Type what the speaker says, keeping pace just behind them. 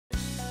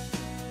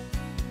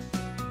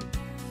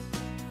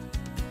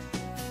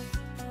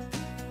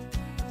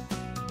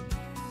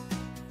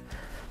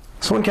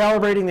So when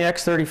calibrating the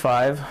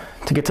X35,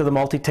 to get to the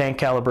multi-tank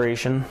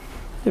calibration,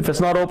 if it's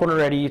not open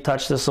already, you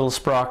touch this little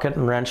sprocket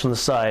and wrench on the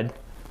side.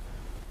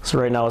 So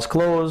right now it's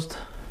closed,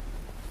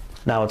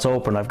 now it's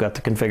open. I've got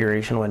the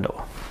configuration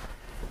window.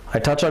 I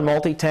touch on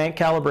multi-tank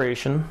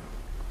calibration,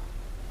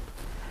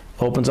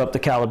 opens up the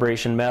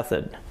calibration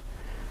method.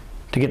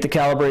 To get the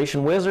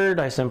calibration wizard,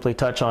 I simply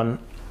touch on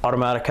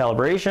automatic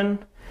calibration.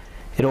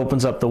 It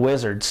opens up the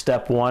wizard.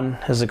 Step 1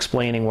 is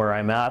explaining where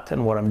I'm at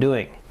and what I'm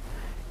doing.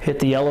 Hit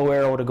the yellow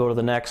arrow to go to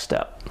the next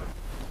step.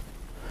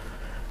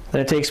 Then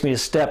it takes me to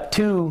step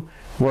 2,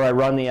 where I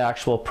run the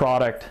actual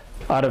product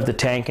out of the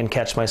tank and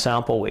catch my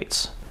sample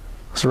weights.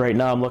 So right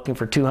now I'm looking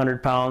for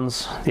 200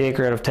 pounds, the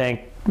acre out of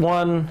tank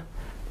 1,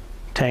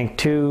 tank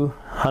 2,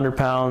 100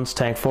 pounds,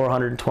 tank 4,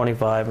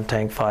 125, and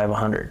tank 5,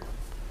 100.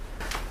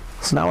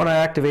 So now when I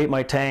activate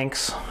my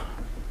tanks,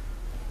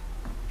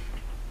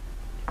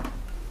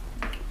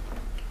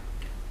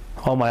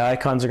 all my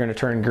icons are going to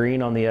turn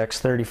green on the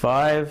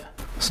X35.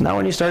 So now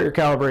when you start your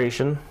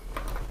calibration,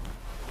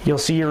 you'll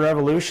see your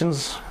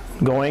revolutions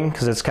going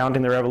because it's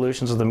counting the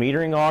revolutions of the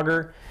metering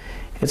auger.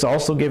 It's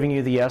also giving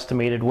you the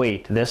estimated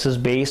weight. This is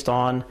based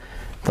on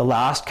the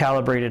last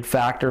calibrated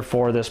factor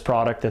for this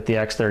product that the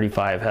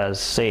X35 has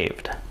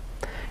saved.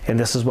 And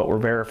this is what we're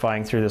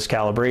verifying through this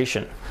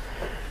calibration.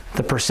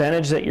 The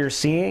percentage that you're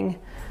seeing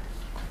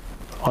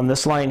on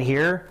this line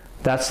here,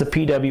 that's the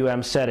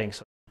PWM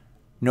settings.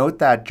 Note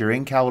that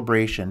during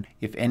calibration,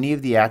 if any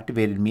of the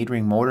activated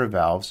metering motor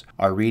valves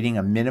are reading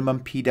a minimum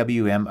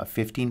PWM of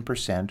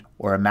 15%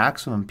 or a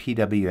maximum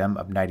PWM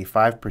of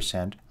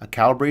 95%, a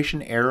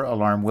calibration error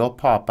alarm will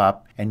pop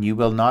up and you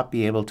will not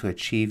be able to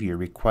achieve your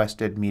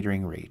requested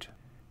metering rate.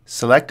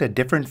 Select a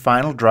different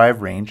final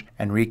drive range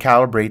and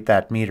recalibrate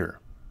that meter.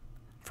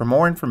 For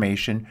more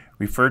information,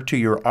 refer to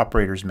your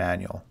operator's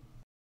manual.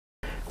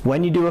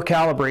 When you do a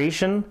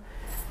calibration,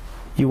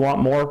 you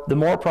want the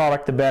more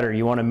product the better.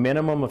 You want a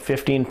minimum of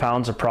 15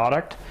 pounds of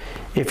product.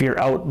 If you're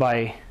out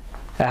by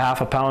a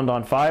half a pound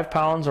on 5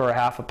 pounds or a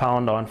half a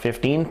pound on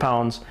 15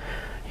 pounds,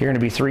 you're going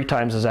to be 3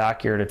 times as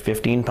accurate at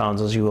 15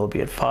 pounds as you will be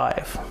at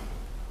 5.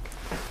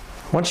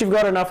 Once you've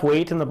got enough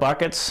weight in the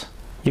buckets,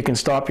 you can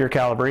stop your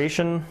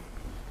calibration.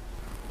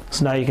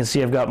 So now you can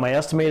see I've got my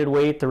estimated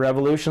weight, the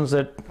revolutions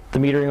that the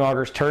metering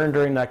augers turn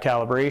during that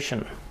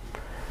calibration.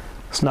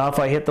 So now if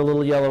I hit the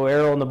little yellow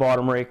arrow in the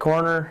bottom right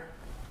corner,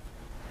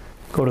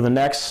 go to the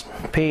next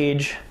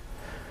page,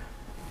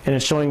 and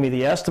it's showing me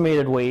the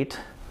estimated weight,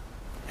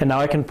 and now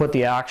I can put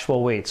the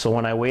actual weight. So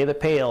when I weigh the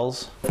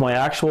pails, my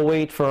actual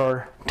weight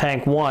for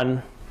tank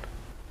 1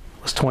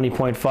 was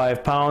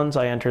 20.5 pounds,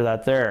 I enter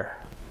that there.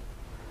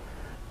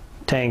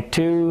 Tank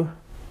 2,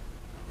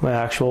 my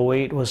actual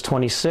weight was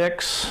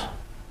 26.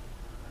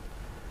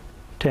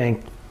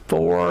 Tank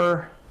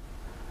 4,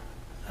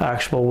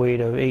 actual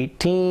weight of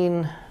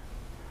 18.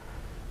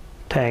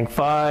 Tank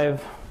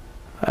 5,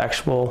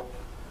 actual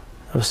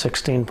of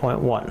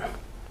 16.1.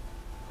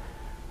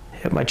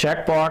 Hit my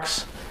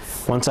checkbox.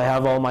 Once I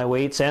have all my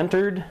weights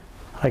entered,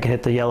 I can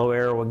hit the yellow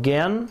arrow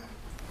again.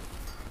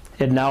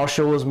 It now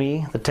shows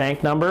me the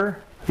tank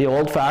number. The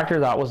old factor,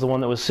 that was the one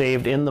that was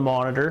saved in the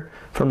monitor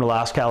from the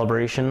last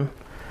calibration.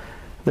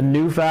 The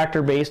new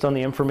factor based on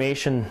the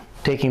information,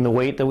 taking the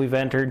weight that we've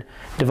entered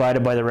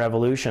divided by the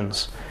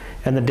revolutions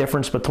and the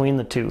difference between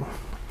the two.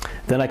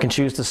 Then I can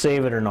choose to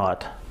save it or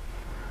not.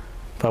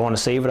 If I want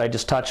to save it, I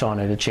just touch on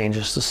it. It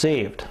changes to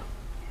saved.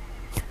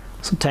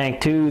 So tank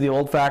 2, the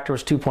old factor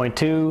was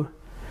 2.2,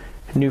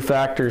 new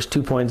factor is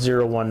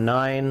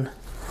 2.019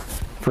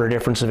 for a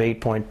difference of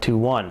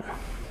 8.21.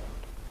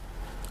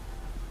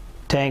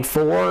 Tank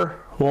 4,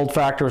 old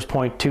factor was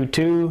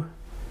 0.22,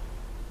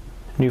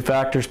 new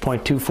factor is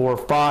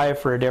 0.245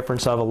 for a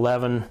difference of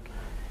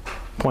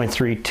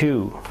 11.32.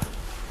 You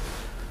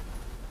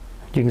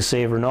can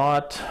save or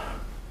not.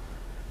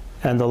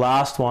 And the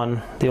last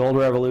one, the old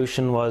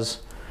revolution was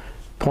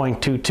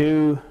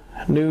 0.22,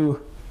 new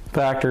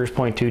factor is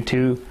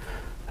 0.22,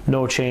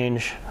 no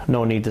change,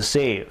 no need to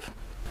save.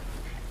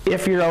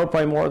 If you're out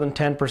by more than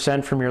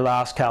 10% from your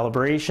last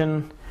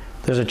calibration,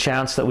 there's a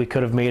chance that we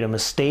could have made a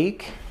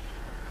mistake.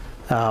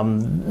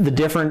 The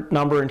different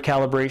number in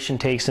calibration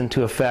takes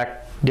into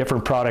effect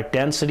different product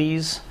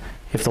densities.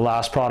 If the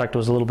last product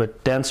was a little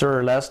bit denser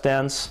or less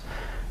dense,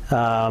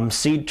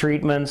 seed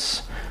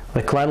treatments,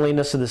 the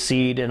cleanliness of the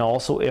seed, and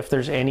also if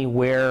there's any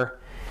wear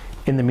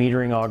in the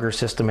metering auger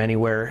system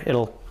anywhere,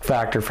 it'll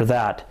factor for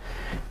that.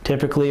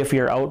 Typically, if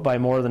you're out by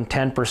more than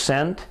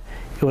 10%,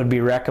 it would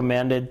be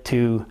recommended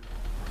to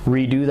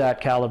redo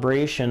that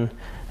calibration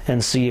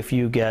and see if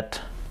you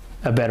get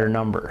a better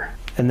number.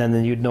 And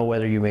then you'd know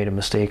whether you made a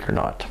mistake or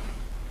not.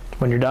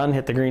 When you're done,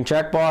 hit the green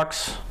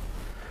checkbox,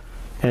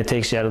 and it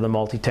takes you out of the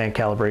multi-tank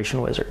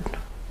calibration wizard.